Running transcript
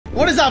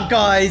What is up,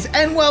 guys,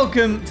 and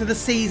welcome to the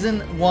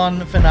Season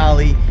 1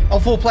 finale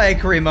of 4-player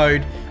career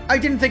mode. I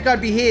didn't think I'd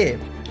be here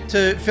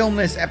to film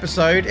this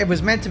episode. It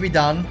was meant to be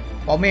done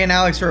while me and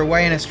Alex are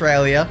away in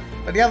Australia,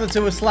 but the other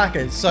two are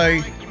slackers.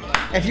 So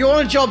if you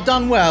want a job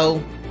done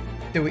well,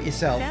 do it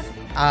yourself.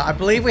 I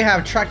believe we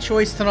have track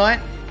choice tonight,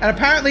 and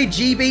apparently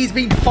GB's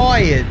been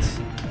fired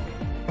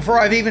before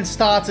I've even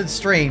started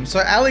stream. So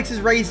Alex is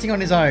racing on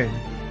his own.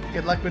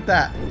 Good luck with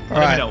that. All right.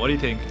 Let me know. What do you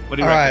think? What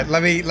do you reckon?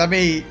 All right,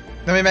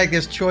 let me make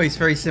this choice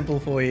very simple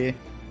for you.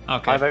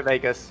 Okay. I vote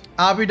Vegas.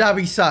 Abu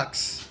Dhabi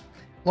sucks.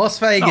 Las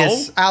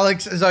Vegas, No.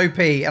 Alex is OP,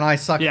 and I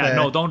suck there. Yeah,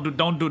 no,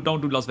 don't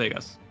do Las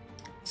Vegas.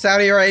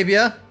 Saudi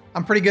Arabia,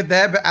 I'm pretty good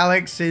there, but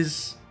Alex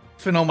is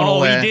phenomenal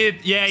there. Oh, he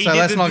did. Yeah, he so did.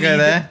 let's not go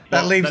there.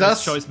 That leaves that is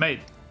us choice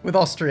made. with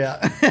Austria.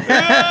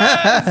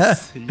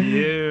 Yes!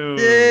 You.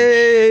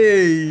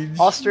 Yay!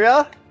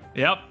 Austria?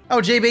 Yep.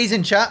 Oh, GB's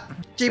in chat.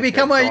 GB,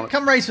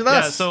 come race with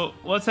us. Yeah, so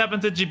what's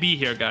happened to GB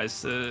here,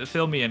 guys?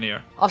 Fill me in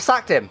here. I've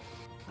sacked him.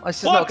 It's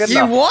just What? not good You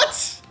enough.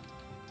 what?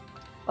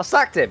 I've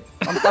sacked him.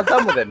 I'm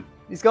done with him.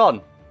 He's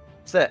gone.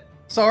 That's it.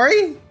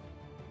 Sorry?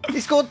 He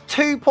scored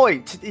 2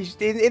 points. He's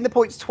in the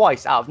points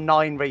twice out of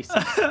 9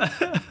 races.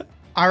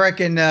 I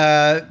reckon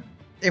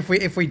if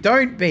we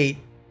don't beat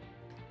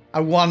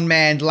a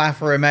one-man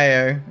Alfa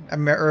Romero,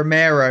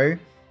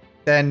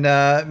 then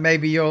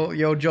maybe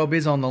your job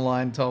is on the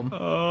line, Tom.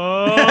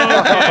 Oh,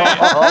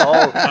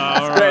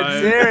 It's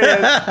getting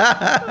serious.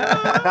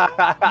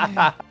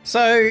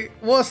 So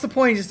what's the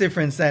points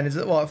difference then? Is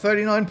it what,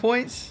 39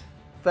 points?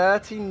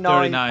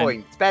 39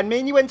 points. Ben, me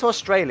and you went to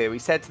Australia. We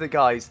said to the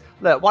guys,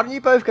 look, why don't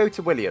you both go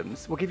to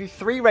Williams? We'll give you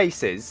 3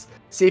 races.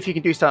 See if you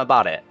can do something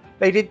about it.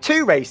 They did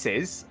 2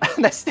 races,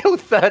 and they're still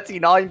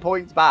 39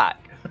 points back.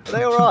 Are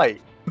they all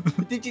right?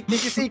 Did you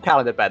see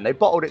calendar, Ben? They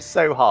bottled it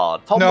so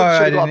hard. Tom No,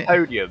 should have got I a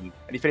podium,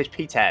 and he finished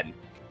P10.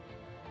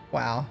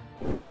 Wow.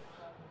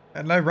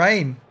 And no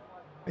rain.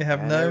 We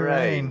have no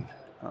rain.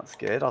 That's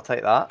good. I'll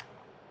take that.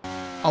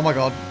 Oh my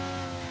god.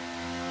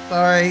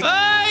 Sorry.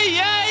 Hey,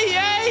 yay,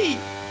 yay!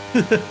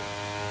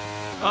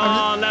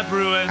 Oh, lap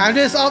ruined. I'm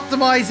just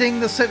optimizing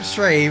the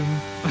slipstream.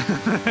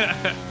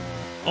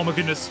 Oh my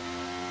goodness.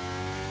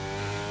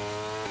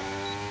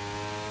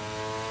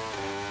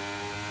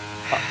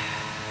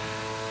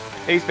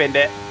 Who spinned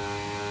it?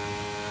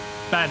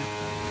 Ben.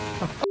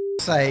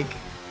 Sake.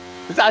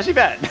 It's actually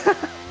Ben.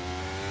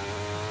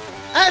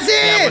 As Yeah,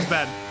 it if! was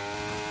Ben.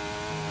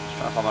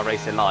 Trying to find my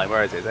racing line.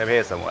 Where is it? It's over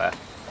here somewhere.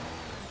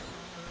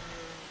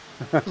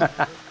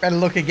 Better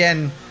look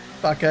again,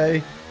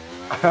 bucko.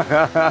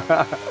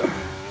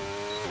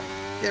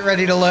 Get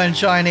ready to learn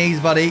Chinese,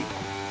 buddy.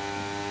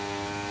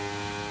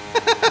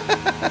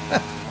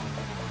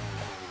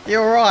 You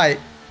alright?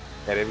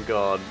 Get him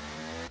gone.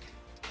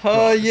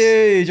 Oh,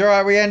 huge.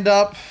 Alright, we end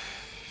up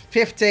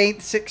 15th,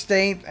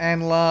 16th,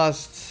 and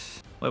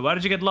last. Wait, why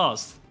did you get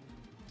lost?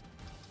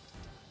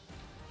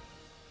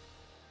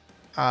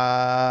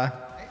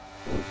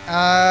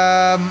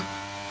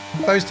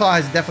 Those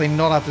tires are definitely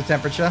not up to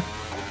temperature.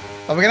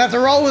 But we're gonna have to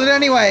roll with it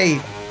anyway.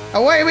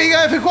 Away we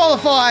go for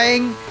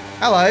qualifying.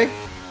 Hello.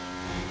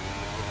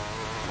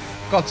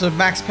 Got to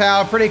max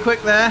power pretty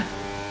quick there.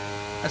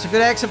 That's a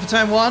good exit for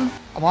turn 1.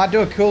 I might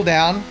do a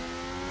cooldown.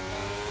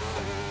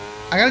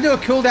 I'm gonna do a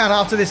cooldown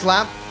after this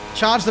lap.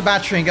 Charge the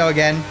battery and go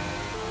again.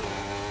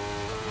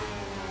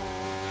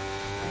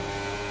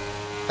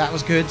 That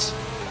was good.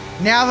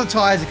 Now the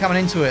tires are coming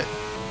into it.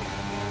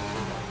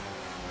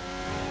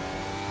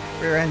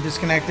 Rear end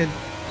disconnected.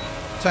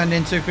 Turned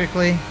in too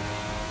quickly.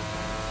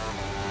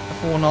 A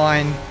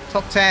 4.9.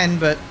 Top 10,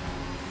 but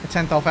a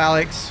 10th off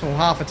Alex, or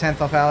half a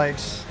 10th off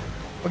Alex.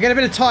 We'll get a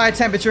bit of tire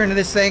temperature into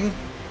this thing.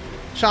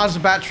 Charge the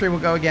battery, we'll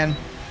go again.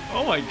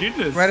 Oh my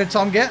goodness. Where did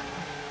Tom get?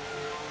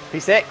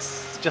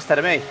 P6, just ahead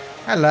of me.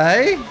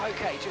 Hello.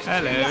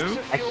 Hello.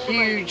 A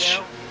huge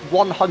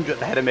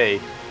 100th ahead of me.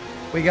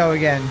 We go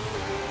again.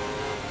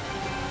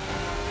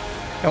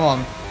 Come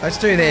on, let's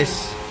do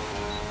this.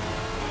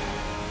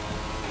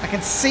 I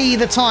can see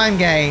the time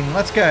gain.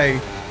 Let's go.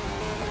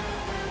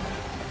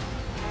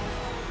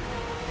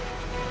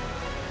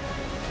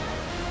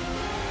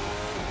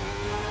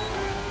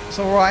 It's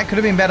alright, could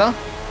have been better.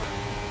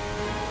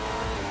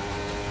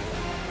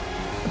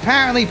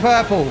 Apparently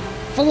purple.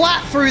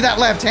 Flat through that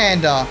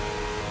left-hander.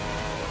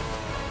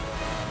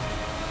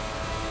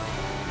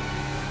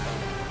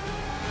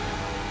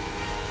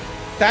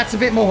 That's a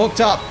bit more hooked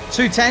up.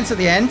 2 tenths at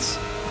the end.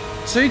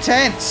 2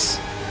 tenths.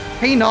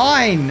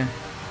 P9.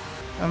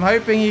 I'm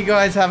hoping you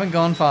guys haven't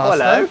gone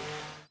faster. Oh, hello.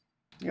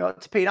 You're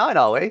up to P9,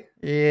 are we?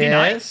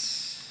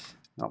 Yes.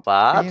 Not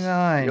bad.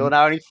 P9. You're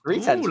now only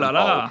 3 tenths Ooh la from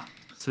la. pole.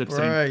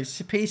 Slipstream. Right,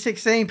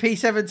 P16,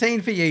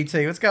 P17 for you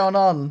two. What's going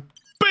on?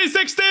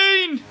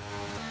 P16!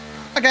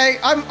 Okay,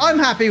 I'm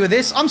happy with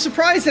this. I'm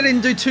surprised they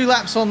didn't do 2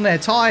 laps on their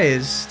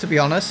tyres, to be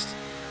honest.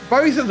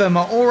 Both of them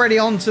are already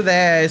onto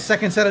their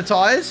second set of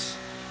tyres.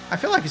 I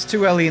feel like it's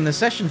too early in the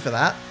session for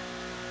that.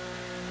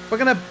 We're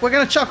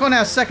gonna chuck on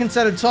our second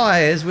set of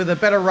tyres with a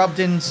better rubbed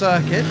in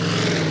circuit.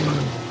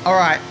 All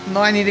right,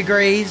 90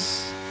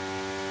 degrees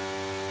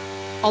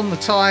on the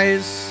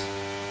tyres.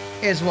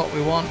 is what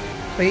we want.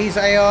 Please,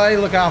 AI,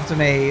 look after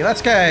me.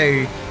 Let's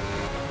go.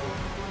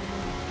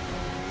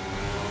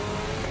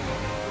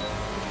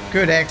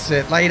 Good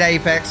exit. Late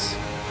apex.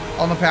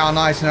 On the power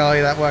nice and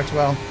early. That worked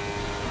well.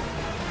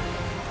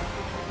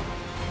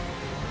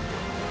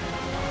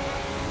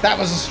 That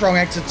was a strong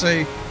exit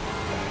too.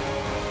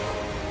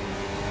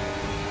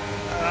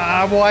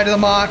 Wide of the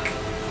mark.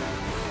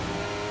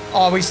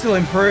 Oh, we still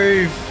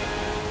improve.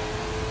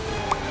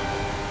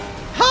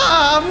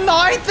 Ha! I'm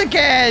 9th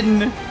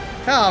again!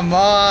 Come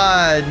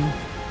on.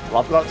 Well,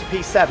 I've got up to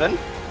P7.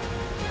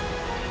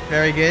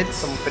 Very good.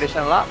 Someone finish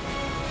on a lap.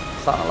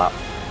 Starting a lap.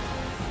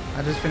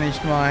 I just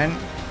finished mine.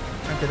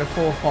 I did a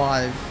 4.5.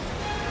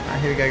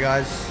 Alright, here we go,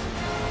 guys.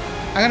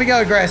 I'm going to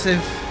go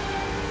aggressive.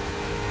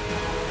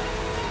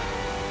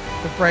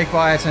 The brake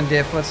bias and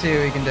diff. Let's see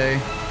what we can do.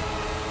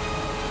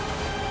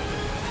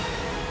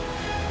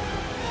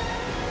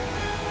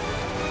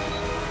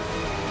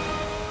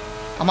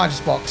 I might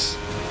just box.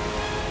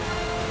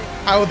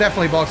 I will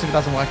definitely box if it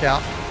doesn't work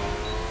out.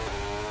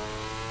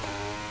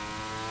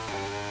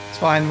 It's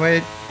fine.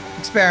 We're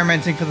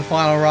experimenting for the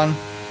final run.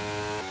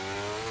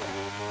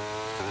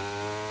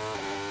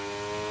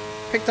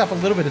 Picked up a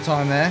little bit of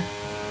time there.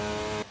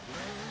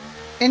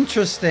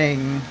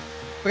 Interesting.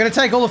 We're going to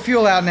take all the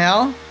fuel out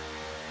now.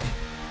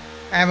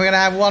 And we're going to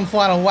have one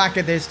final whack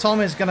at this. Tom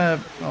is going to...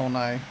 Oh,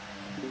 no.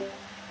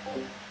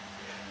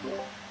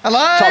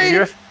 Hello?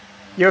 Tom,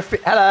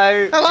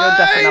 hello. Hello?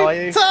 How are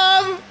you?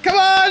 Tom, come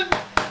on.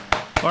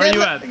 Where are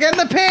you at? Get in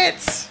the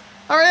pits.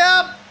 Hurry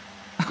up.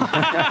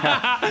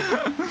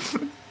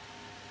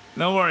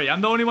 Don't worry.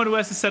 I'm the only one who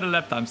has to set a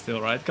lap time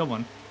still, right? Come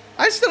on.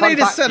 I still Fun need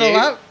to fact, settle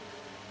up.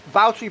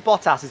 Valtteri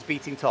Bottas is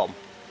beating Tom.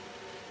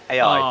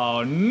 AI.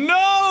 Oh,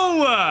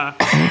 no!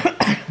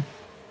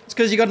 It's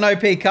because you got an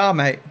OP car,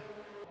 mate.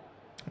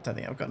 I don't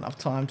think I've got enough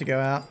time to go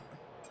out.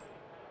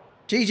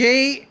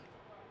 GG.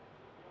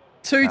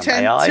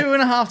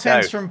 2.5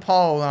 tenths from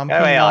pole. I'm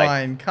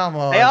P9. Come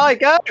on. AI,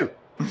 go!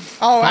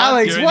 Oh,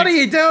 Alex, what are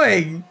you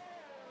doing?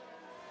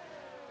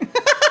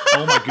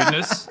 Oh my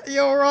goodness.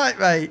 You're all right,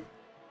 mate.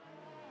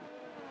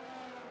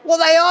 What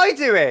AI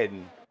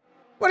doing?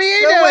 What are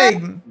you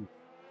doing?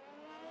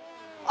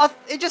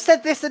 It just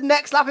said this and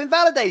next lap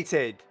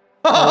invalidated.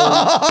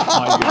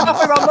 Oh my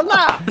Halfway around the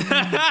lap.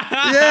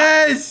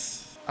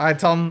 Yes. All right,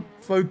 Tom.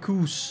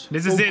 Focus.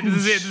 This is it. This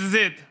is it. This is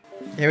it.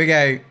 Here we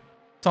go.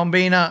 Tom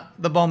Bina,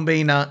 the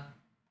Bombina,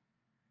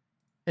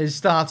 is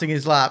starting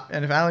his lap.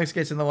 And if Alex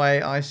gets in the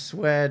way, I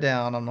swear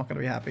down, I'm not going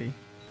to be happy.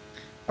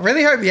 I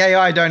really hope the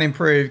AI don't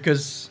improve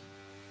because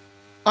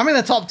I'm in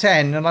the top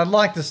 10 and I'd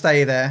like to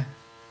stay there.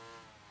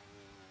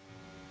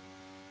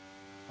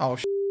 Oh,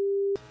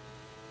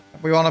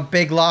 we want a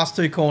big last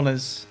 2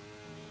 corners.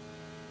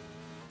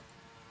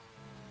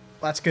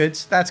 That's good.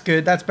 That's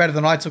good. That's better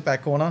than I took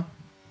that corner.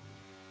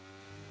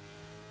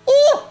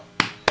 Ooh!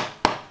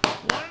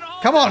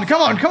 Come on,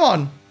 come on, come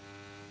on.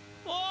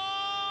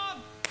 Oh,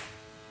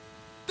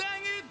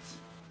 dang it.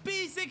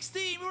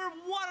 P16. We're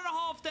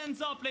 1.5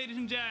 tenths up, ladies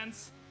and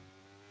gents.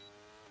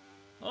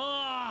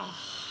 Oh.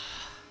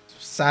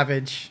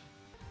 Savage.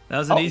 That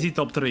was an easy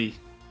top 3.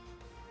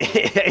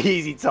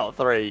 Easy top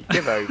 3.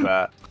 Give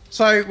over.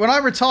 So when I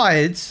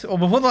retired, or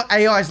before the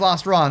AI's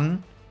last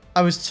run,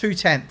 I was 2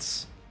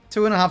 tenths.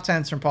 2.5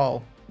 tenths from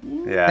pole.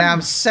 Yeah. Now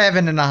I'm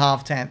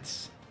 7.5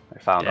 tenths. I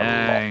found a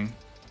lot.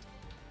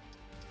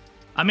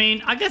 I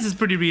mean, I guess it's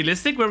pretty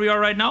realistic where we are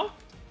right now.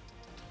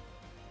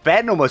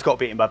 Ben almost got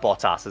beaten by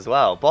Bottas as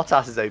well.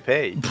 Bottas is OP.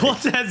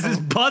 Bottas is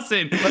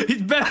buzzing.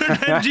 He's better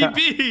than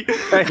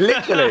GP.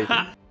 Literally.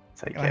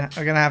 We're going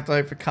to have to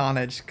hope for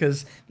carnage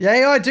because the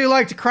AI do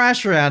like to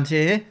crash around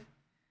here.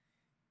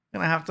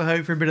 Going to have to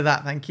hope for a bit of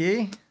that, thank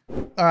you.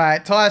 All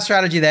right, tyre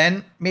strategy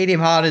then. Medium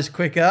hard is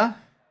quicker.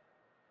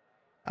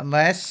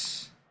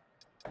 Unless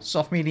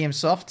soft, medium,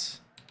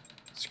 soft.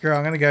 Screw it,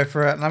 I'm going to go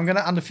for it. And I'm going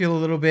to underfuel a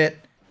little bit.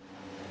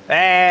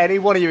 Any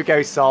one of you would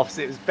go softs.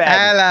 It was Ben.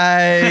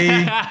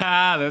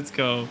 Hello. Let's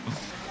go.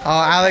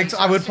 Oh, Alex,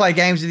 I would play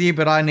games with you,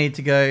 but I need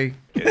to go.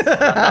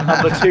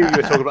 Number 2 you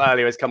were talking about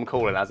earlier has come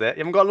calling, has it?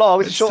 You haven't got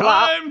long. It's a short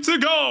lap. Time to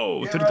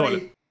go to the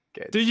toilet.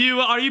 Good.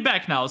 Are you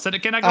back now? So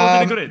can I go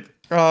to the grid?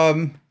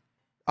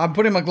 I'm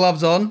putting my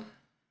gloves on.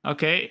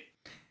 Okay.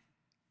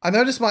 I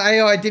noticed my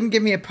AI didn't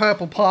give me a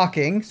purple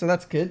parking, so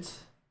that's good.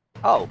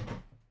 Oh.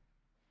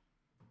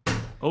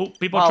 Oh,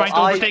 people are trying to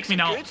overtake me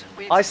now.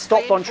 I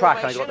stopped on track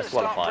and I got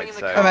disqualified,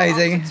 so...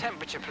 Amazing.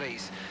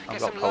 I've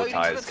got cold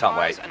tyres, can't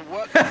wait.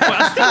 Well,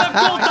 I still have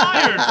cold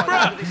tires,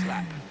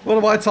 bruh. What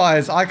are my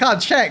tyres? I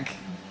can't check.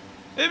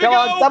 Here we Come go.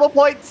 on, double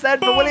points then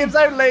for Williams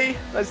only.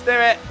 Let's do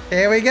it.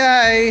 Here we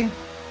go.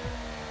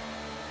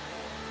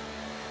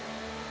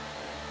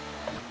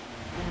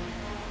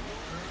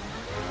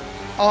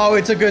 Oh,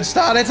 it's a good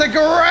start. It's a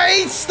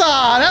great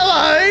start.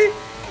 Hello.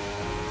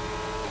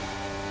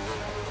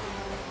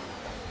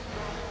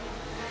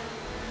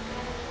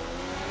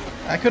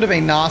 That could have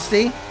been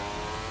nasty.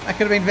 That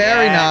could have been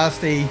very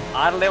nasty.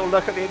 I had a little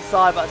look at the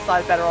inside, but I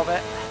decided better of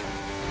it.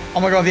 Oh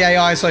my god, the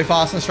AI is so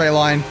fast in a straight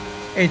line.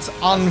 It's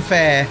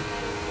unfair.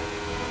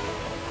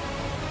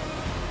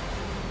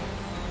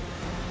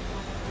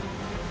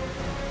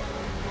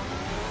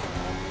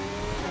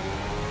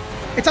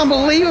 It's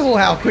unbelievable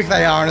how quick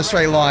they are in a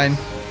straight line.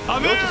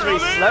 I'm You're just really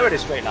slow in a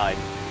straight line.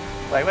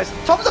 Wait, where's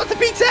Tom's up to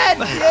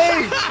P10?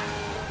 Huge!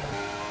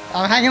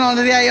 I'm hanging on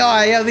to the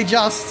AI, only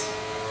just.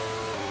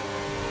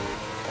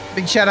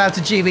 Big shout out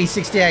to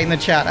GB68 in the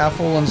chat, our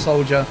fallen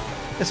soldier.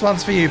 This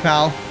one's for you,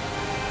 pal.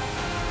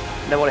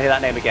 Don't want to hear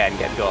that name again.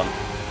 Get him gone.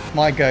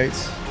 My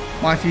goats.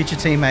 My future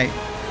teammate.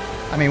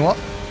 I mean, what?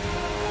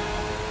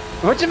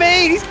 What do you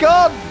mean? He's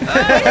gone! We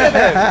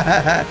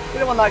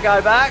don't want that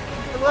guy back.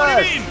 He's the What do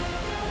worst. you mean?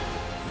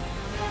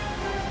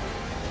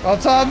 Well,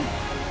 Tom,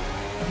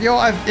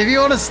 if you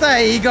want to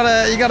stay, you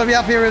gotta be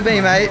up here with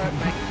me, mate.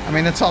 I'm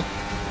in the top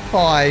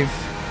 5,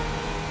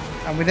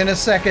 and within a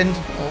second,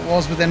 or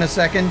was within a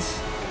second.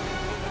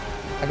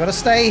 I gotta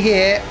stay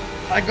here.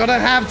 I gotta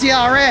have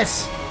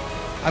DRS.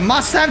 I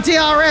must have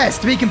DRS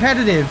to be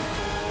competitive.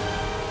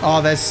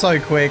 Oh, they're so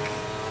quick.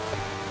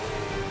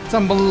 It's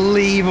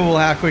unbelievable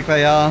how quick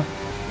they are.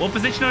 What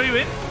position are you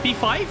in?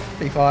 P5?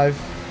 P5.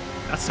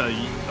 That's a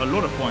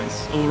lot of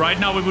points. Oh, right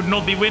now we would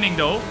not be winning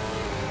though.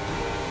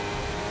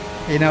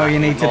 You know what you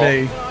need to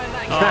do.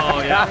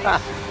 Oh, yeah.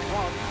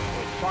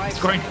 It's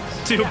going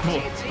to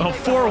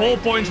 4 whole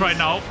points right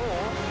now.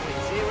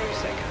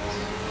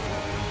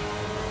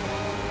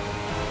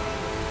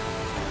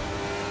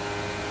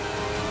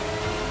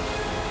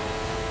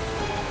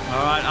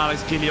 All right,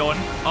 Alex Gillion.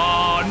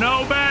 Oh,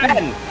 no, Ben!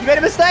 Ben, you made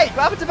a mistake.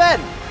 What happened to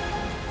Ben?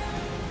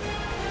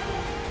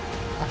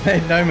 I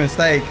made no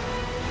mistake.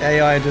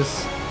 AI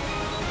just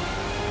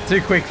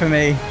too quick for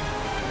me.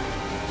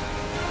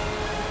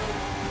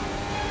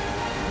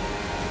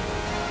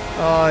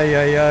 Ay,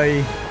 ay,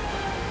 ay.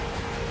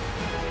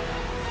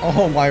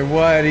 Oh my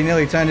word, he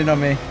nearly turned it on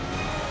me.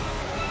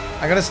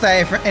 I gotta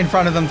stay in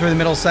front of them through the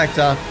middle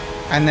sector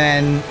and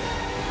then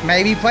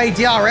maybe play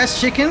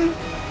DRS chicken?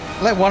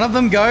 Let one of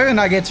them go and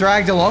I get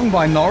dragged along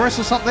by Norris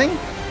or something?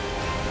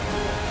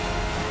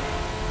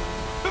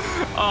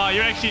 Oh,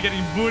 you're actually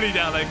getting bullied,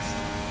 Alex.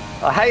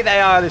 I hate they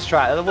are on this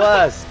track. They're the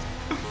worst.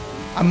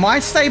 I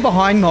might stay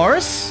behind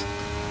Norris.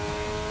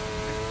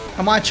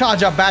 I might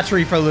charge up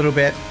battery for a little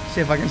bit. See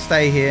if I can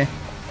stay here.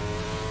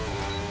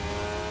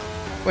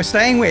 We're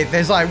staying with,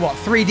 there's like, what,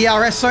 3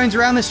 DRS zones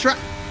around this track?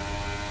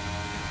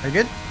 Very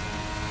good.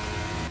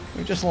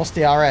 We've just lost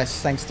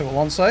DRS thanks to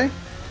Alonso.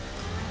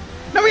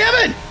 No, we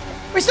haven't!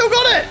 We still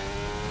got it!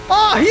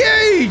 Oh,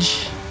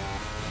 huge!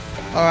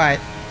 All right.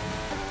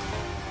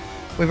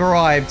 We've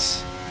arrived.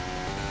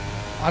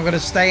 I've got to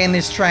stay in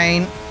this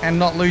train and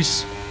not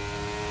lose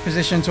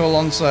position to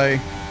Alonso.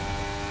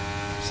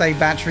 Save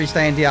battery,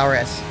 stay in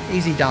DRS.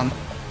 Easy done.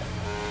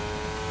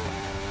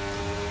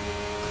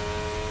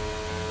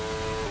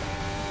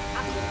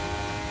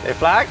 Hey,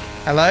 flag.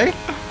 Hello?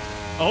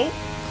 Oh?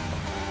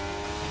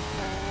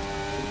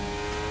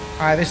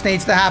 All right, this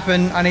needs to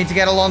happen. I need to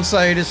get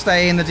Alonso to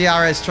stay in the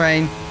DRS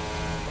train.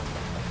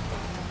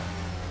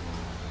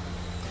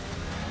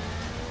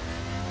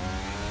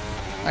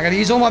 I gotta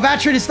use all my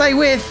battery to stay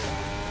with.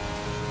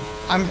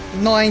 I'm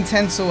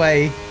 9/10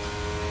 away.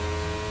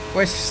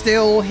 We're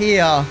still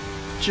here.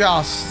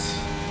 Just.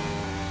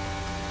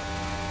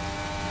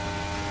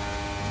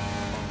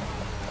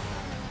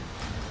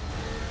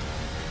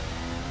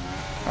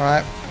 All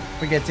right,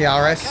 we get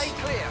DRS. Okay,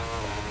 clear.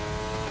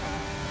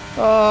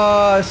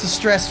 Oh, this is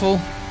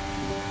stressful.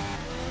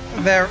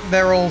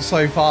 They're all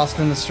so fast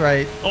in the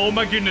straight. Oh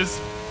my goodness.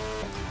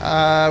 When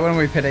are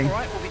we pitting? All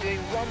right, we'll be doing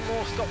one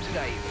more stop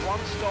today. One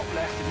stop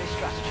left in this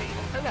strategy.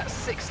 And that's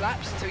 6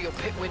 laps until your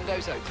pit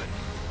window's open.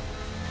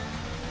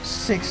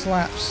 6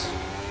 laps.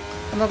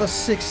 Another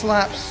 6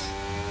 laps.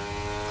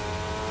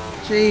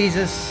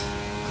 Jesus.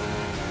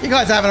 You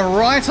guys are having a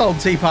right old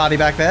tea party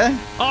back there.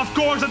 Of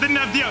course I didn't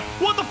have the...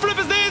 What the flip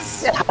is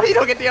this? Yeah, you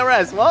don't get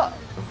DRS. What?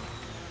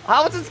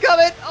 Hamilton's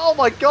coming. Oh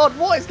my god,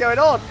 what is going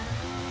on?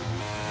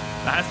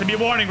 That has to be a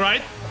warning,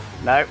 right?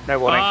 No, no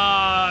warning.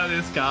 Ah,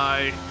 this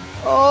guy.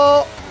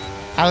 Oh.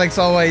 Alex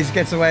always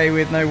gets away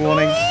with no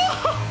warnings.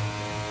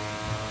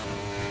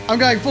 I'm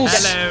going full.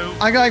 Hello.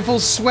 I'm going full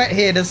sweat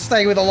here to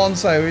stay with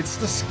Alonso. It's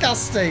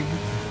disgusting.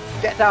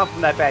 Get down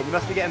from there, Ben. You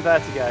must be getting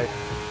vertigo.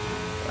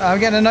 I'm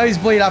getting a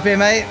nosebleed up here,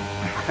 mate.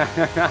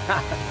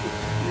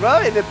 You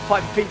were in the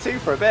fight for P2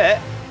 for a bit.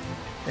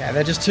 Yeah,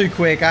 they're just too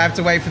quick. I have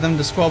to wait for them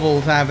to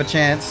squabble to have a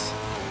chance.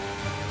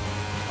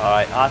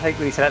 Alright, I think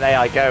we need to let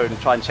AI go and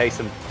try and chase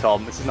them,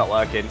 Tom. This is not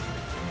working.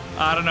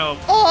 I don't know.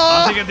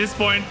 Oh! I think at this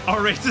point,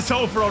 our race is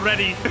over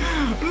already.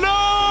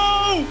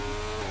 No!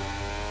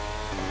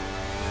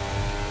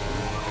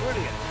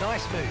 Brilliant.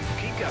 Nice move.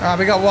 Keep going. All right,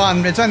 we got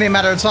one. It's only a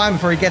matter of time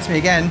before he gets me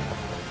again.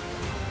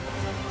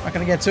 Not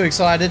gonna get too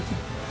excited.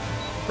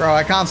 Bro,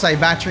 I can't save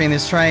battery in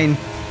this train.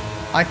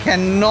 I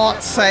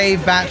cannot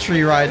save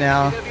battery right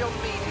now. You're gonna be on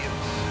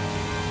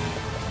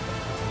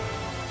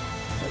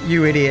mediums.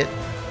 You idiot.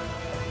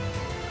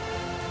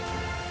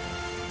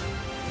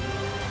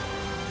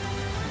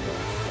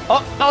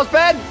 Oh, that was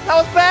Ben! That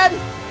was Ben!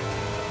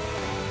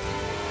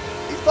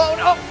 He's blown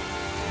up!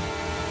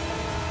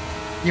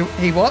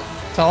 He what?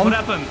 Tom? What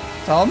happened?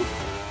 Tom?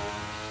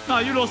 No,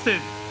 you lost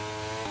it.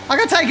 I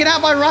got taken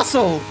out by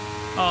Russell.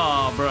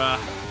 Oh, bruh.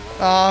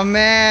 Oh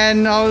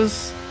man,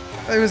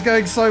 it was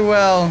going so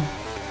well.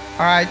 All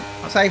right,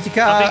 safety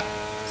car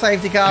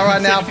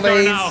right now,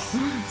 please.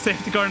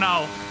 Safety car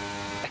now.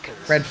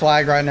 Red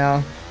flag right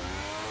now.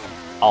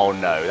 Oh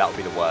no, that would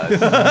be the worst.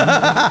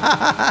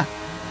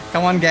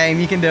 Come on,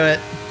 game, you can do it.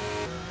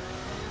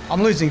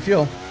 I'm losing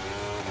fuel.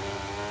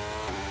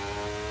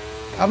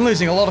 I'm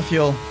losing a lot of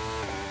fuel.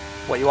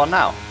 What are you on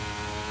now?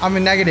 I'm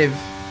in negative.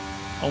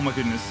 Oh my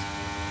goodness.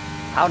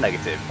 How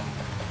negative?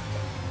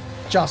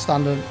 Just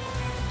under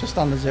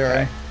 0.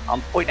 Okay.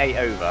 I'm 0.8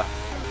 over.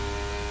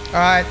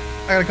 Alright,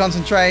 I gotta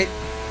concentrate.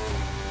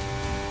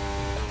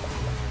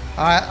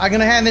 Alright, I'm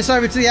gonna hand this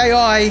over to the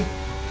AI.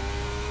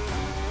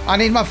 I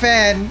need my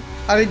fan.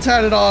 I didn't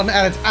turn it on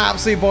and it's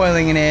absolutely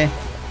boiling in here.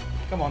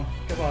 Come on,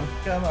 come on,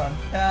 come on,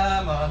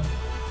 come on.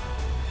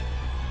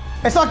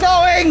 It's not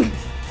going!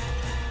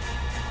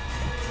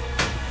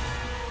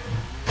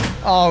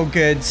 Oh,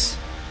 goods.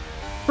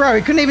 Bro,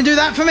 he couldn't even do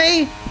that for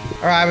me?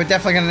 Alright, we're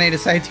definitely gonna need a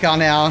safety car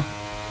now.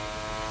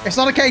 It's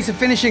not a case of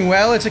finishing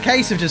well, it's a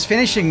case of just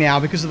finishing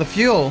now because of the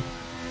fuel.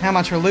 How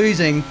much we're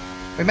losing.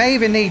 We may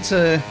even need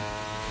to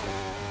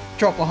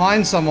drop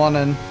behind someone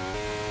and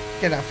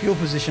get our fuel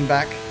position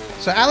back.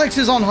 So Alex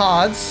is on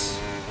hards.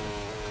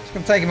 It's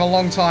going to take him a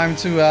long time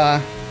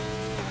to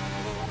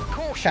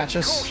catch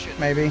us,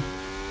 maybe.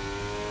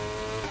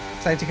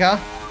 Safety car?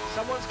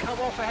 Someone's come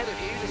off ahead of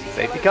you.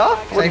 Safety car?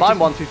 Wouldn't mind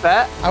one, to be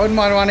fair. I wouldn't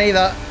mind one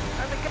either.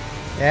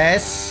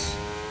 Yes.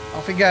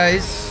 Off he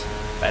goes.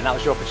 And that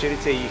was your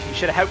opportunity. You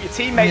should have helped your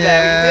teammate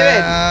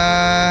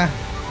there.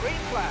 What are you doing?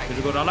 Green flag. Did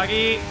you go down,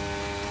 Lucky?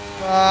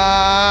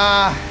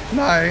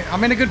 No,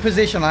 I'm in a good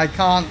position. I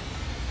can't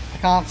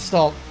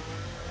stop.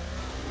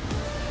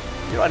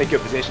 You're not in a good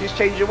position. Just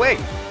change your wing.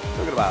 What are you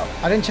talking about?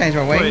 I didn't change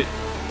my wing. Wait,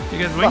 you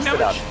get wing Busted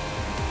damage? up.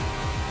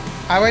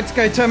 I went to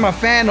go turn my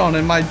fan on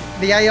and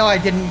the AI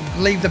didn't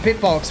leave the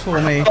pit box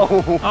for me.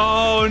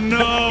 Oh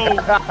no!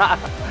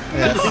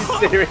 Yes.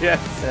 Are you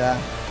serious? Yeah.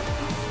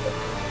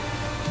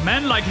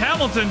 Men like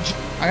Hamilton.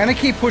 I'm gonna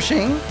keep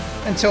pushing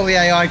until the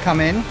AI come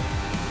in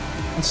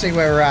and see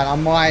where we're at. I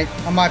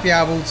might be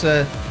able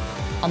to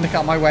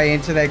undercut my way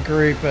into their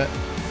group, but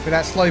with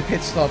that slow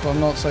pit stop, I'm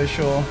not so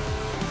sure.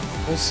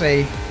 We'll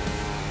see.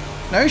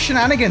 No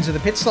shenanigans with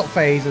the pit stop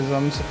phases.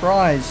 I'm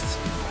surprised.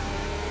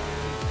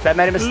 That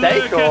made a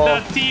mistake, Look or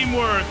at that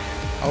teamwork.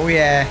 Oh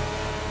yeah.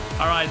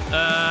 All right.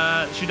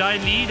 Should I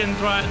lead and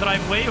drive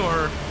away,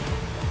 or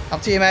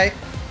Up to you, mate.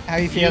 How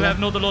you you feeling? have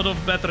not a lot of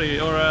battery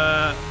or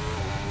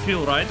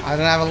fuel, right? I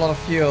don't have a lot of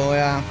fuel.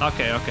 Yeah.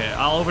 Okay, okay.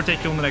 I'll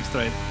overtake you on the next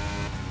trade.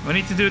 We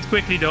need to do it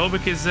quickly though,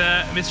 because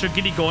Mr.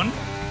 Giddy gone.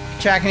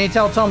 Chat, can you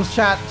tell Tom's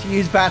chat to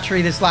use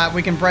battery this lap?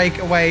 We can break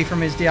away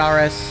from his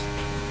DRS.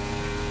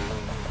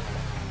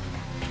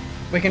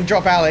 We can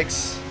drop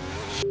Alex.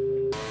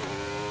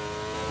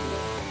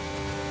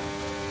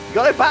 you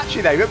got no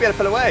battery there. You won't be able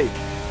to pull away.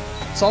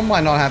 Tom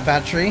might not have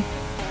battery,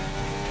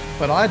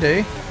 but I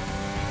do.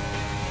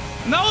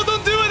 No,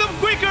 don't do it. I'm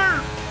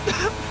quicker.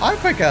 I'm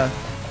quicker.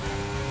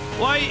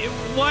 Why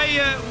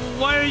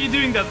are you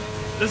doing that?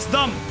 That's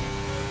dumb.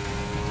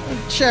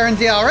 Sharing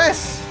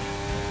DRS.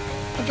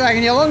 I'm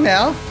dragging you along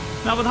now.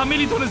 Now, but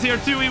Hamilton is here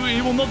too.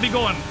 He will not be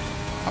gone.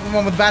 I'm the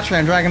one with battery.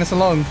 I'm dragging us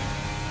along.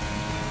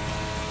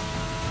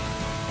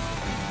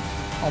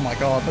 Oh my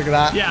god, look at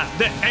that. Yeah,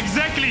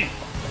 exactly.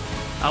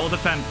 I will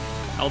defend.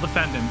 I'll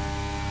defend him.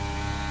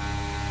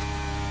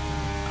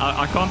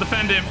 I can't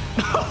defend him.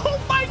 Oh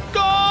my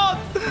god!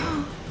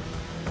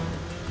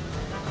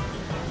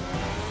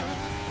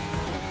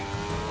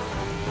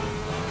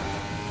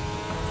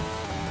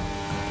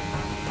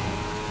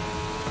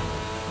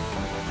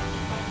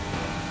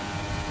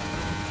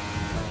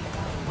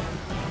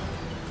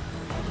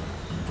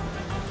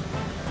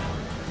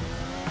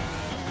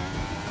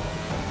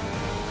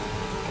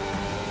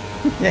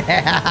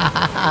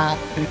 Yeah.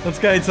 Let's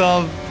go,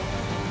 Tom.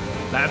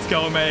 Let's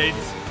go, mate.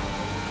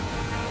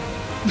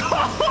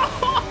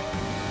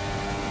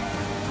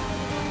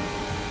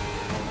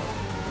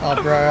 Oh,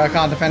 bro, I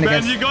can't defend Man,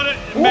 against... you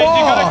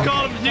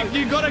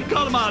gotta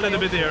calm out a little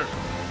bit here.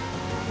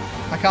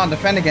 I can't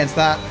defend against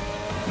that.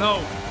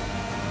 No,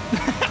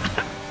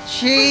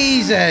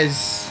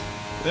 Jesus.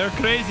 they're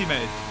crazy,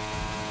 mate.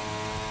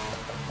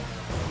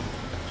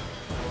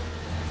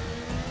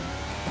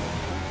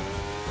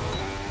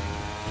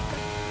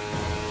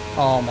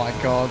 Oh my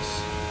god.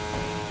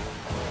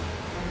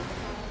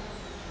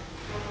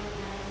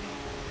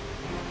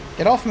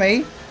 Get off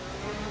me.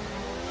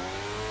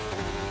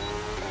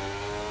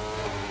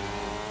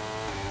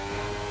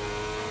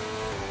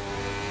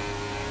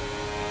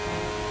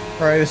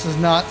 Bro, this is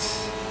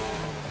nuts.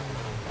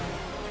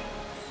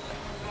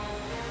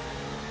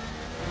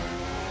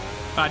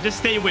 Just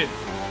stay with.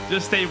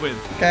 Just stay with.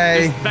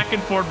 Okay. Just back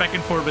and forth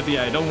with the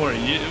eye. Don't worry.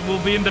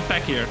 We'll be in the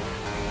pack here.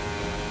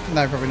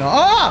 No, probably not.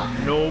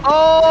 Ah! Nope.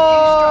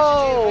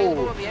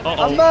 Oh!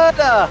 Uh-oh. A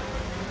murder!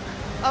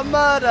 A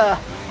murder!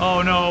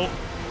 Oh no.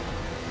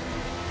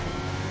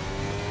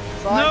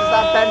 So I just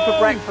had Ben for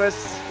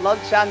breakfast,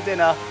 lunch and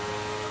dinner.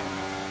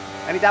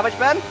 Any damage,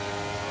 Ben?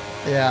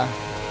 Yeah.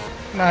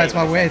 No, it's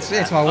my wing.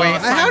 It's my wing.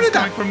 How did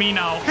that? For me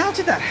now. How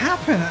did that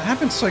happen? It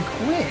happened so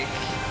quick.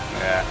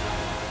 Yeah.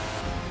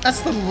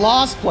 That's the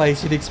last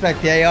place you'd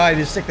expect the AI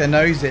to stick their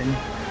nose in.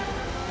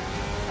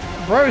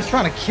 Bro's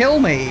trying to kill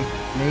me.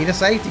 Need a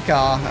safety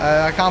car.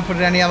 I can't put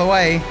it any other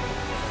way.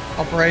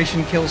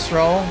 Operation Kill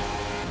Stroll.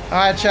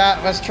 Alright,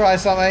 chat, let's try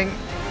something.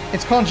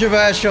 It's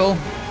controversial.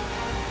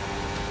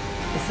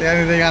 It's the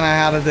only thing I know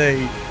how to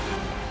do.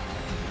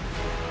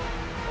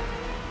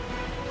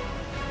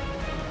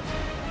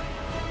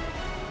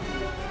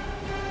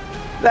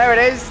 There it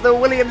is, the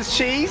Williams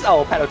cheese.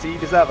 Oh, penalty, you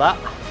deserve that.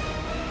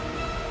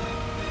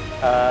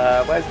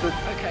 Where's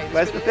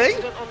the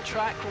thing? On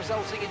track,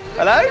 resulting in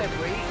hello?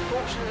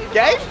 Fortunately, the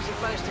Game? marshals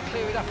have managed to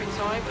clear it up in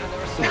time, and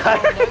there are so far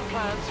no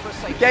plans for a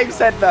safety Game car.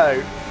 said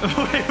no.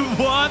 Wait,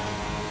 what?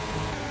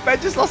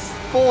 Ben just lost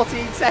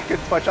 14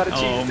 seconds by trying to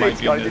choose the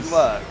safety car. It didn't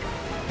work.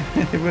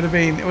 It would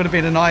have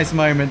been a nice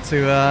moment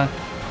to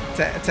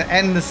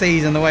end the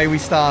season the way we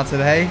started,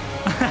 hey?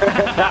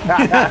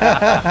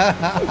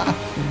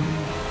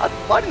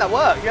 Why didn't that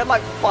work? You had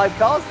like 5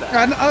 cars there.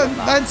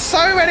 And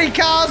so many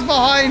cars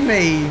behind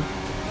me.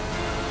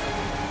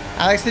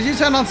 Alex, did you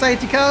turn on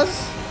safety cars?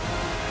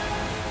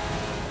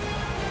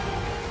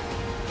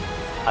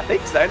 I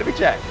think so. Let me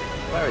check.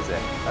 Where is it?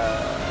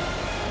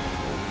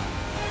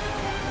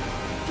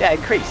 Yeah,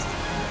 increased.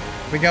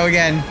 We go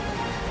again.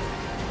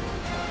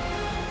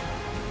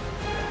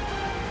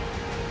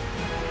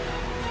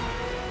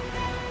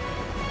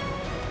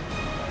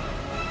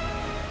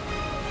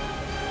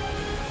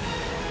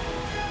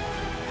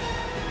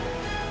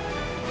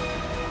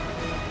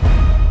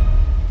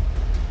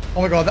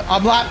 Oh my god,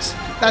 I'm lapped.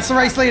 That's the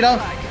race leader.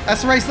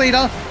 That's the race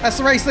leader. That's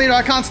the race leader.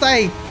 I can't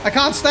stay. I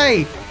can't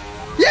stay.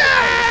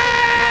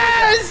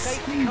 Yes!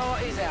 Safety car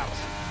is out.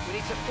 We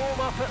need to form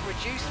up at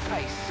reduced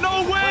pace.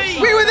 No way!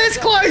 We were this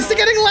close to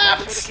getting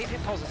lapped. Keep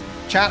it positive.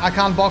 Chat, I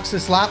can't box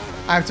this lap.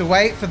 I have to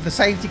wait for the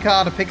safety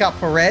car to pick up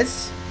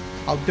Perez.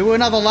 I'll do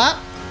another lap.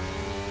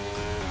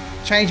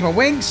 Change my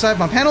wing, serve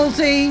my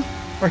penalty,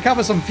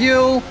 recover some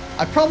fuel.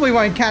 I probably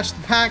won't catch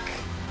the pack.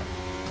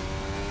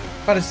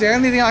 But it's the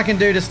only thing I can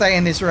do to stay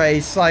in this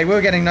race. Like,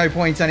 we're getting no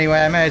points anyway.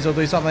 I may as well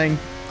do something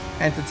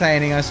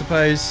entertaining, I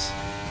suppose.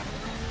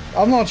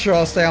 I'm not sure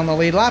I'll stay on the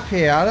lead lap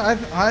here. I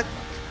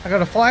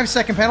got a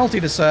 5-second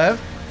penalty to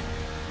serve.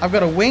 I've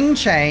got a wing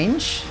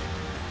change.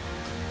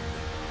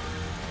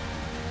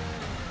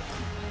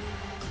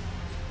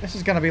 This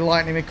is going to be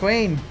Lightning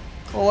McQueen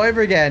all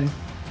over again.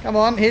 Come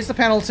on, here's the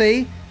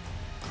penalty.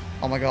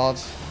 Oh my god.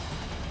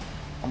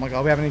 Oh my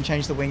god, we haven't even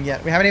changed the wing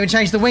yet. We haven't even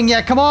changed the wing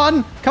yet. Come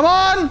on! Come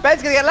on!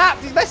 Ben's gonna get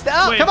lapped. He's messed it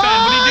up. Wait, Come Ben,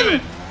 on! what are you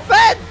doing?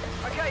 Ben!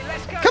 Okay,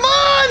 let's go. Come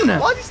on!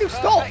 Why did he still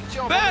stop? Perfect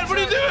job. Ben, what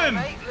are you doing?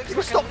 Mate, looks He like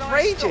was a stopped for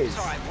nice stop ages.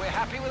 time. We're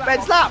happy with that Ben's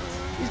one. lapped.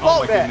 He's Oh my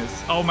bottled it.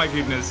 goodness. Oh my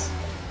goodness.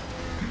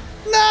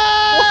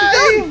 No! What's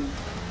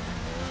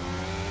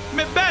he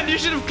done? Ben, you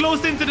should have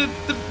closed into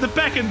the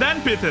pack and then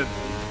pitted.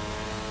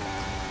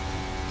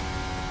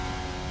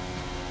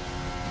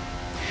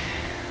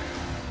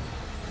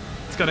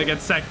 It's gonna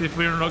get sacked if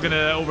we're not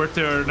gonna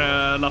overturn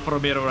La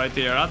Romero right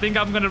here. I think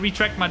I'm gonna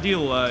retract my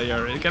deal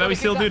here. Can we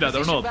still do that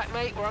or not? Back,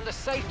 mate. We're under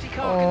safety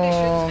car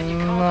Oh conditions, and you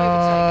can't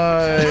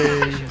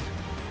overtake. no! Take action.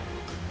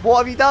 What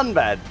have you done,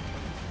 Ben?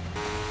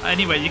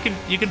 Anyway, you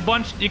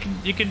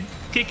can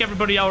kick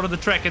everybody out of the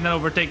track and then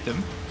overtake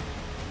them.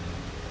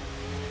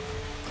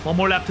 One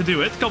more lap to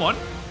do it. Come on.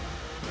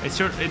 It's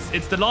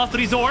the last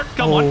resort.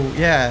 Come on. Oh,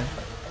 yeah.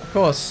 Of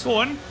course. Go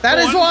on. That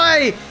Go is on.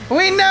 why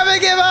we never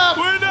give up!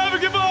 We never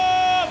give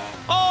up!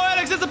 Oh,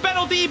 Alex, there's a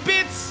penalty. He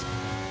pits.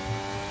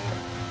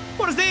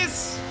 What is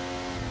this?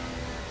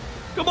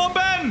 Come on,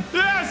 Ben.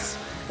 Yes.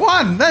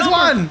 One! There's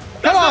one!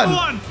 That's Come number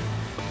on! one.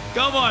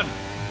 Come on.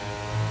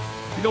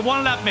 You got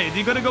 1 lap, mate.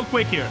 You're gonna go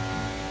quick here.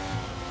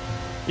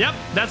 Yep,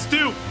 that's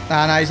 2.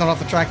 Ah, no, he's not off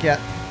the track yet.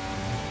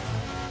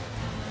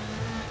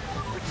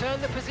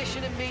 Return the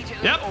position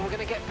immediately, Yep. or we're going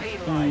to get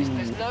penalised.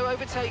 There's no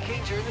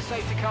overtaking during the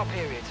safety car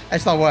period.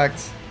 It's not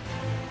worked.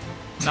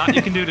 Nah,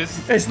 you can do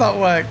this. It's not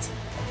worked.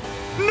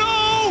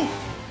 No!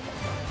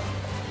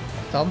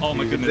 Tom? Oh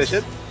my Good goodness.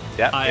 position.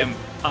 Yeah.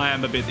 I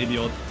am a bit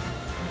idiot.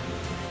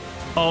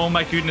 Oh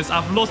my goodness,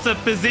 I've lost a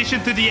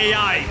position to the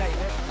AI.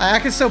 I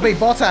can still beat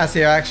Bottas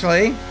here,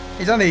 actually.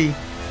 He's only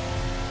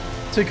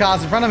 2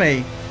 cars in front of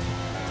me.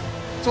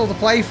 It's all to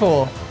play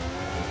for.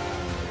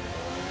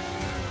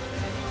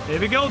 Here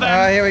we go then.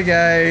 Alright, here we go.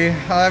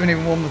 I haven't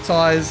even warmed the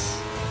tyres.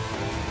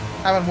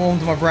 Haven't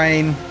warmed my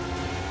brain.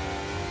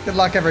 Good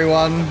luck,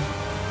 everyone. Blue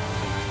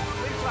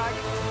flag.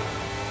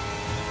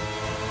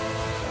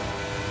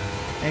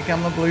 Here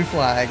come the blue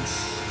flags.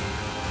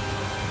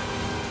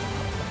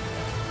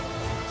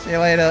 See you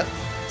later,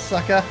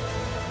 sucker.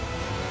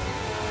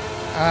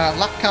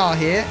 Lap car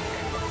here.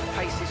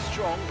 Pace is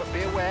strong, but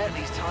be aware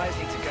these tyres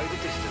need to go the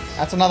distance.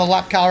 That's another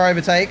lap car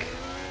overtake.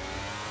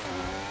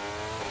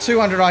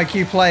 200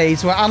 IQ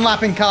plays. We're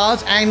unlapping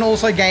cars and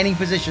also gaining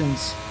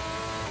positions.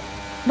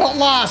 Not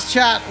last,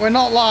 chat. We're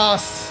not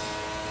last.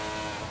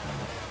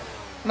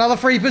 Another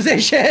free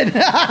position.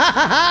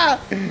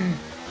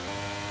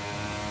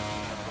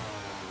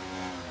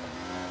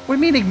 What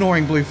do you mean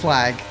ignoring blue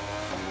flag?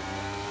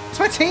 It's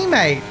my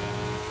teammate.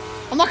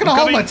 I'm not going to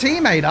hold my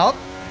teammate up.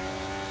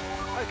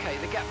 Okay,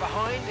 the gap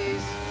behind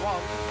is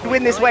 1. You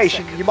win this race,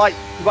 you might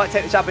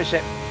take the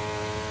championship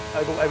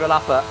over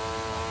Laffer.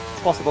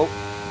 It's possible.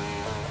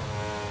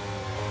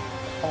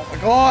 Oh my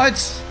god!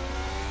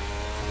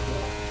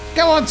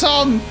 Go on,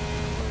 Tom!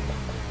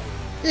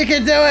 You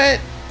can do it!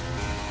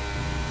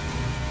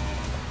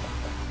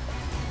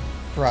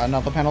 Right,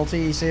 another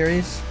penalty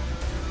series.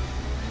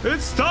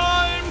 It's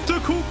time to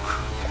cook.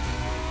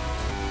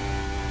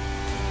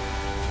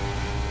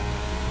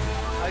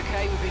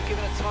 Okay, we've been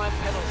given a time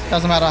penalty.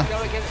 Doesn't matter. Go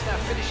against our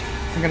finishing.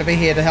 I'm going to be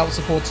here to help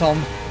support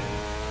Tom.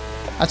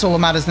 That's all that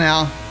matters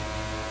now.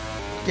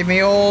 Give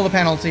me all the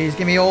penalties.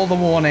 Give me all the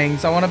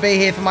warnings. I want to be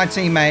here for my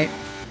teammate.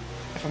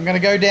 If I'm going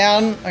to go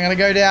down, I'm going to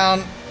go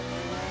down.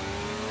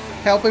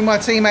 Helping my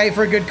teammate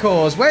for a good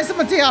cause. Where's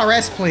my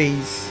DRS,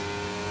 please?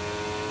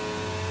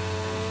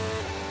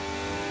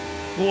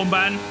 Go on,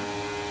 Ben.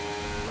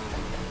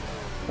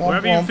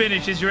 Wherever you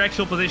finish is your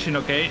actual position,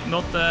 okay?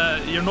 Not,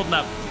 you're not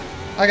left.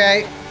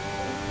 Okay.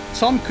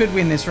 Tom could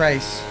win this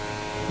race.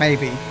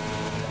 Maybe.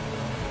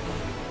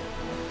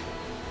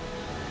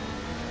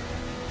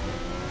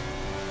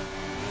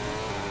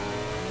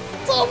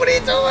 Tom, what are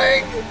you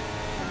doing?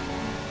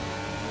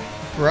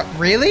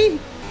 Really?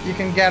 You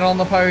can get on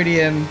the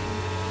podium.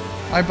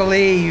 I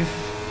believe.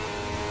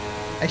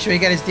 Make sure you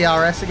get his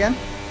DRS again.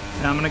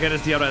 Yeah, I'm gonna get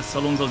his DRS,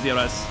 Alonso's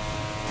DRS.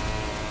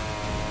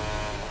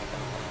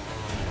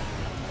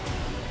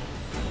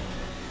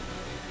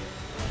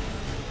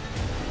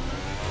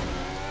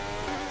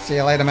 See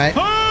you later, mate.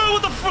 Oh,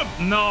 what the fuck?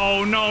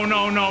 No, no,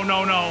 no, no,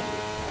 no, no.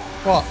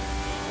 What?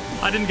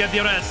 I didn't get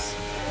DRS.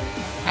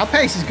 Our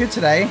pace is good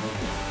today.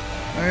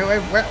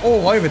 We're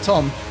all over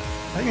Tom.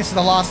 I think this is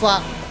the last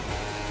lap.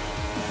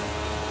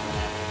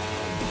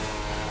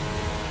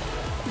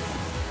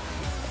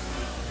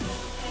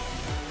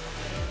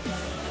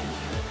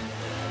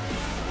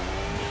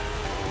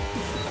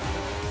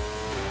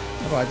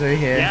 What do I do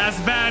here? Yes,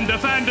 Ben,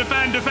 defend,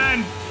 defend,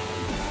 defend.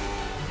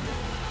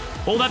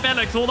 Hold up,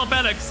 Alex, hold up,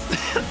 Alex.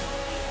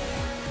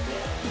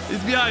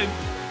 He's behind.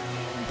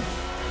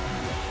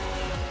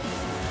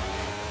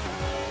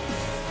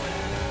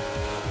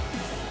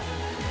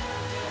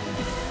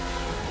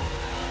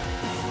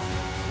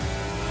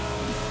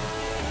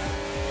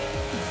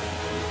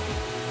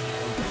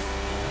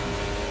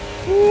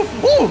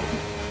 Ooh.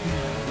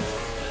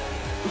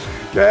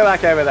 Go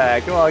back over there.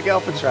 Come on, get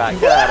off the track.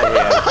 Get out of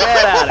here.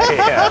 Get out of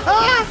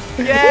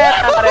here. Get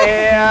out of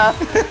here.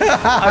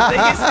 I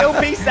think it's still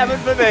P7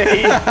 for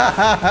me.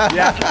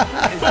 Yeah,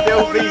 it's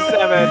still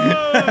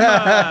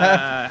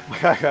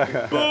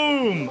P7.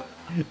 Boom.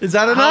 Is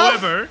that enough?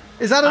 However,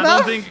 is that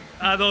enough?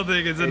 I don't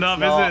think it's enough,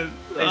 not. is it?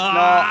 It's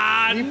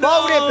not. You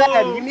bowled it,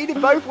 Ben. You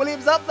needed both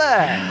Williams up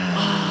there.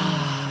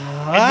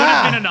 It would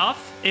have been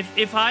enough.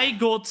 If I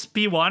got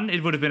P1,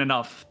 it would have been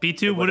enough.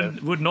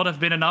 P2 would not have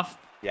been enough.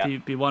 Yeah.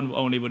 P1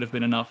 only would have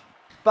been enough.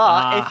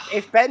 But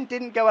if Ben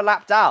didn't go a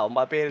lap down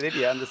by being an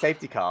idiot on the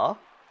safety car,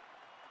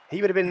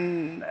 he would have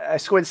been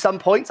scoring some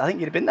points. I think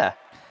you'd have been there.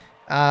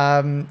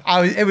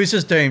 It was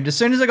just doomed. As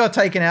soon as I got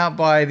taken out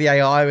by the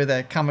AI with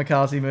a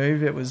kamikaze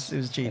move, it was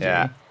GG.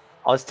 Yeah.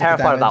 I was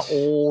terrified of that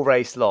all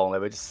race long. They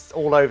were just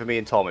all over me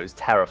and Tom. It was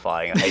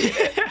terrifying. I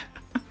hated it.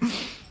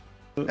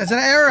 There's an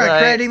error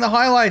creating the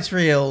highlights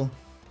reel.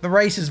 The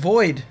race is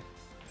void.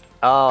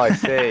 Oh, I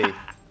see.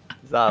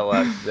 That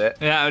works, is it?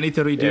 Yeah, I need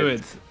to redo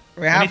it.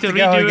 We have to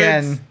go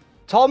again.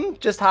 Tom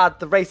just had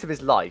the race of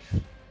his life.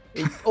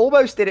 He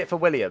almost did it for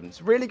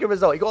Williams. Really good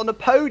result. He got on the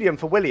podium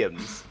for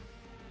Williams.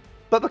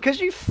 But because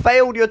you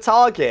failed your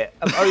target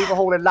of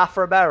overhauling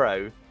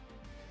Laffermero,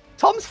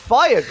 Tom's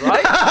fired,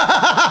 right?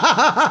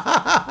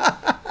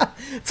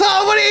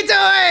 Tom, what are you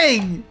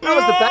doing? That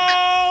was the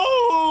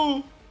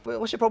best.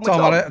 What's your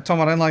problem with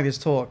Tom? I don't like this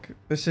talk.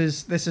 This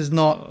is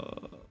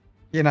not,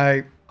 you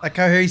know, a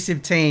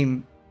cohesive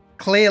team.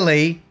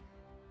 Clearly,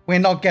 we're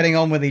not getting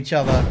on with each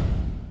other.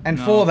 And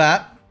for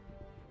that,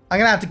 I'm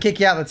going to have to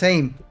kick you out of the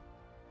team.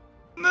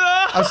 No.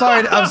 I'm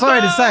sorry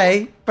to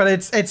say, but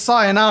it's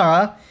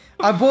sayonara.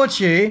 I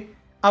bought you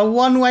a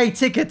one-way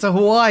ticket to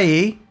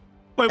Hawaii.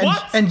 Wait,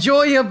 what?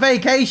 Enjoy your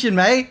vacation,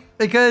 mate,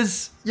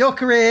 because your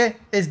career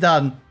is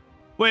done.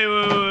 Wait.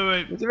 What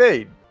do you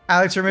mean?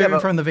 Alex, remove him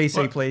from the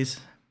VC, please.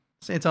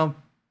 See you, Tom.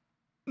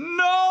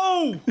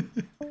 No!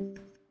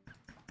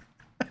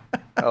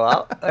 Oh,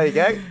 well, there you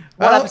go.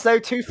 One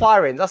episode, 2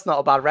 firings. That's not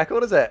a bad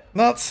record, is it?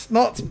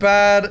 Not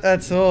bad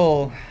at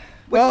all.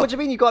 What do you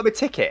mean you got him a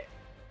ticket?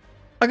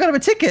 I got him a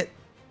ticket.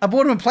 I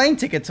bought him a plane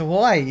ticket to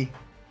Hawaii.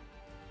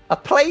 A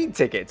plane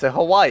ticket to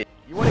Hawaii?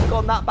 You want it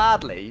gone that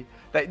badly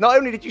that not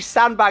only did you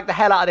sandbag the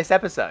hell out of this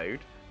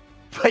episode,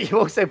 but you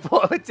also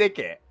bought him a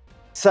ticket.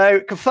 So,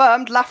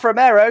 confirmed,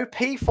 Laffermero,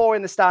 P4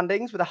 in the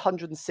standings with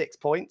 106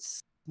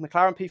 points.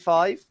 McLaren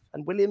P5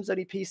 and Williams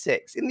only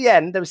P6. In the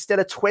end, there was still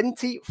a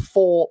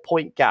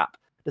 24-point gap.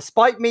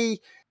 Despite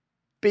me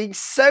being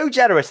so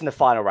generous in the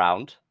final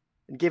round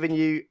and giving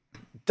you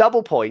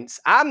double points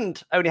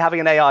and only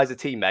having an AI as a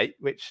teammate,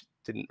 which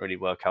didn't really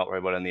work out very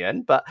well in the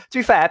end. But to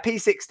be fair,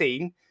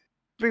 P16,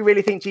 do we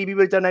really think GB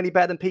would have done any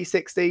better than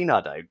P16?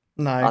 I don't.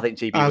 No, I think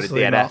GB would have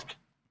DNF'd. not.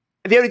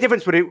 The only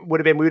difference would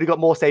have been we would have got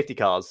more safety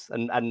cars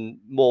and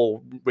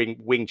more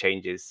wing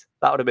changes.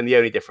 That would have been the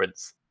only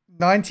difference.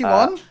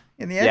 91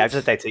 in the end? Yeah,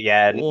 just data.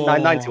 Yeah,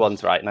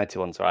 91's right.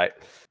 91's right.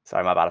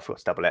 Sorry, my bad. I forgot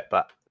to double it.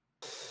 But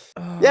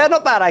yeah,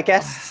 not bad, I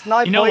guess. 9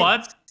 points. You know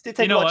what? Did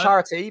take a lot of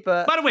charity,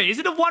 but... By the way, is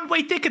it a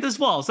one-way ticket as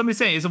well? Somebody's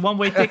saying it's a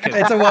one-way ticket.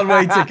 It's a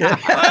one-way ticket.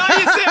 Oh,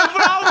 you see,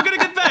 how are we going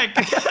to get back?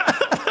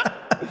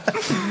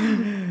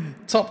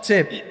 Top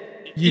tip.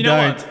 You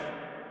don't. What?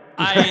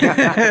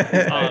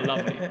 Oh,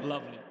 lovely,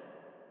 lovely.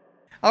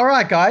 All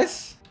right,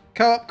 guys.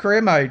 Co-op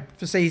career mode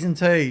for season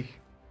 2.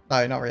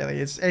 No, not really.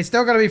 It's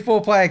still going to be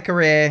 4-player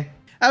career.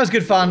 That was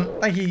good fun.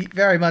 Thank you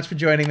very much for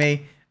joining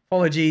me.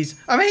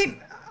 Apologies. I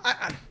mean,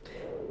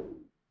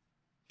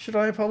 should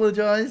I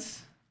apologize?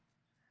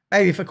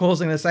 Maybe for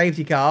causing the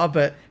safety car,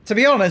 but to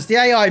be honest, the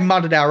AI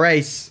mudded our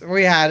race.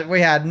 We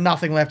had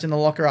nothing left in the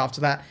locker after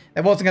that.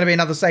 There wasn't going to be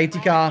another safety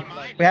car.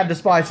 We had to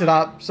spice it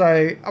up.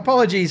 So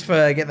apologies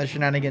for getting the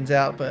shenanigans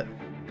out, but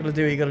gotta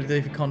do what you gotta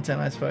do for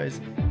content, I suppose.